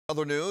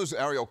Other news,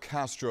 Ariel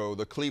Castro,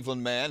 the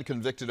Cleveland man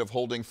convicted of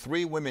holding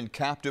 3 women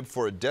captive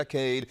for a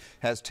decade,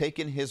 has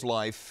taken his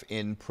life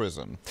in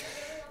prison.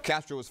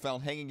 Castro was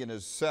found hanging in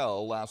his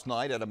cell last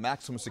night at a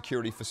maximum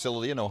security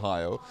facility in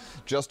Ohio.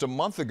 Just a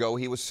month ago,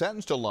 he was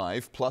sentenced to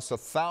life plus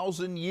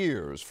 1,000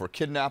 years for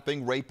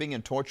kidnapping, raping,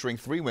 and torturing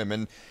 3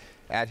 women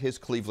at his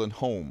Cleveland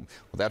home.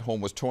 Well, that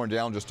home was torn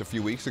down just a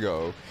few weeks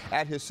ago.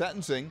 At his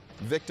sentencing,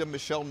 victim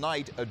Michelle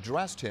Knight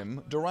addressed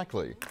him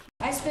directly.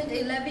 I spent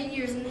 11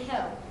 years in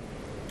hell.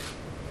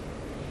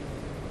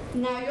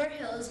 Now your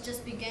hell is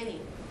just beginning.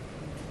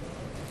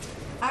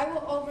 I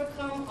will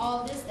overcome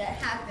all this that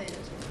happened,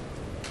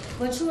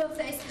 but you will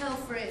face hell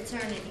for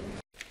eternity.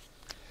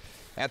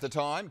 At the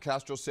time,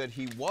 Castro said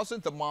he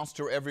wasn't the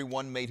monster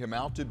everyone made him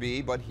out to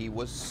be, but he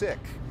was sick.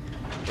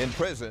 In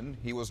prison,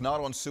 he was not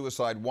on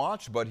suicide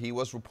watch, but he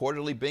was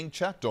reportedly being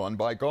checked on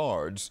by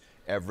guards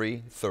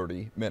every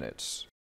 30 minutes.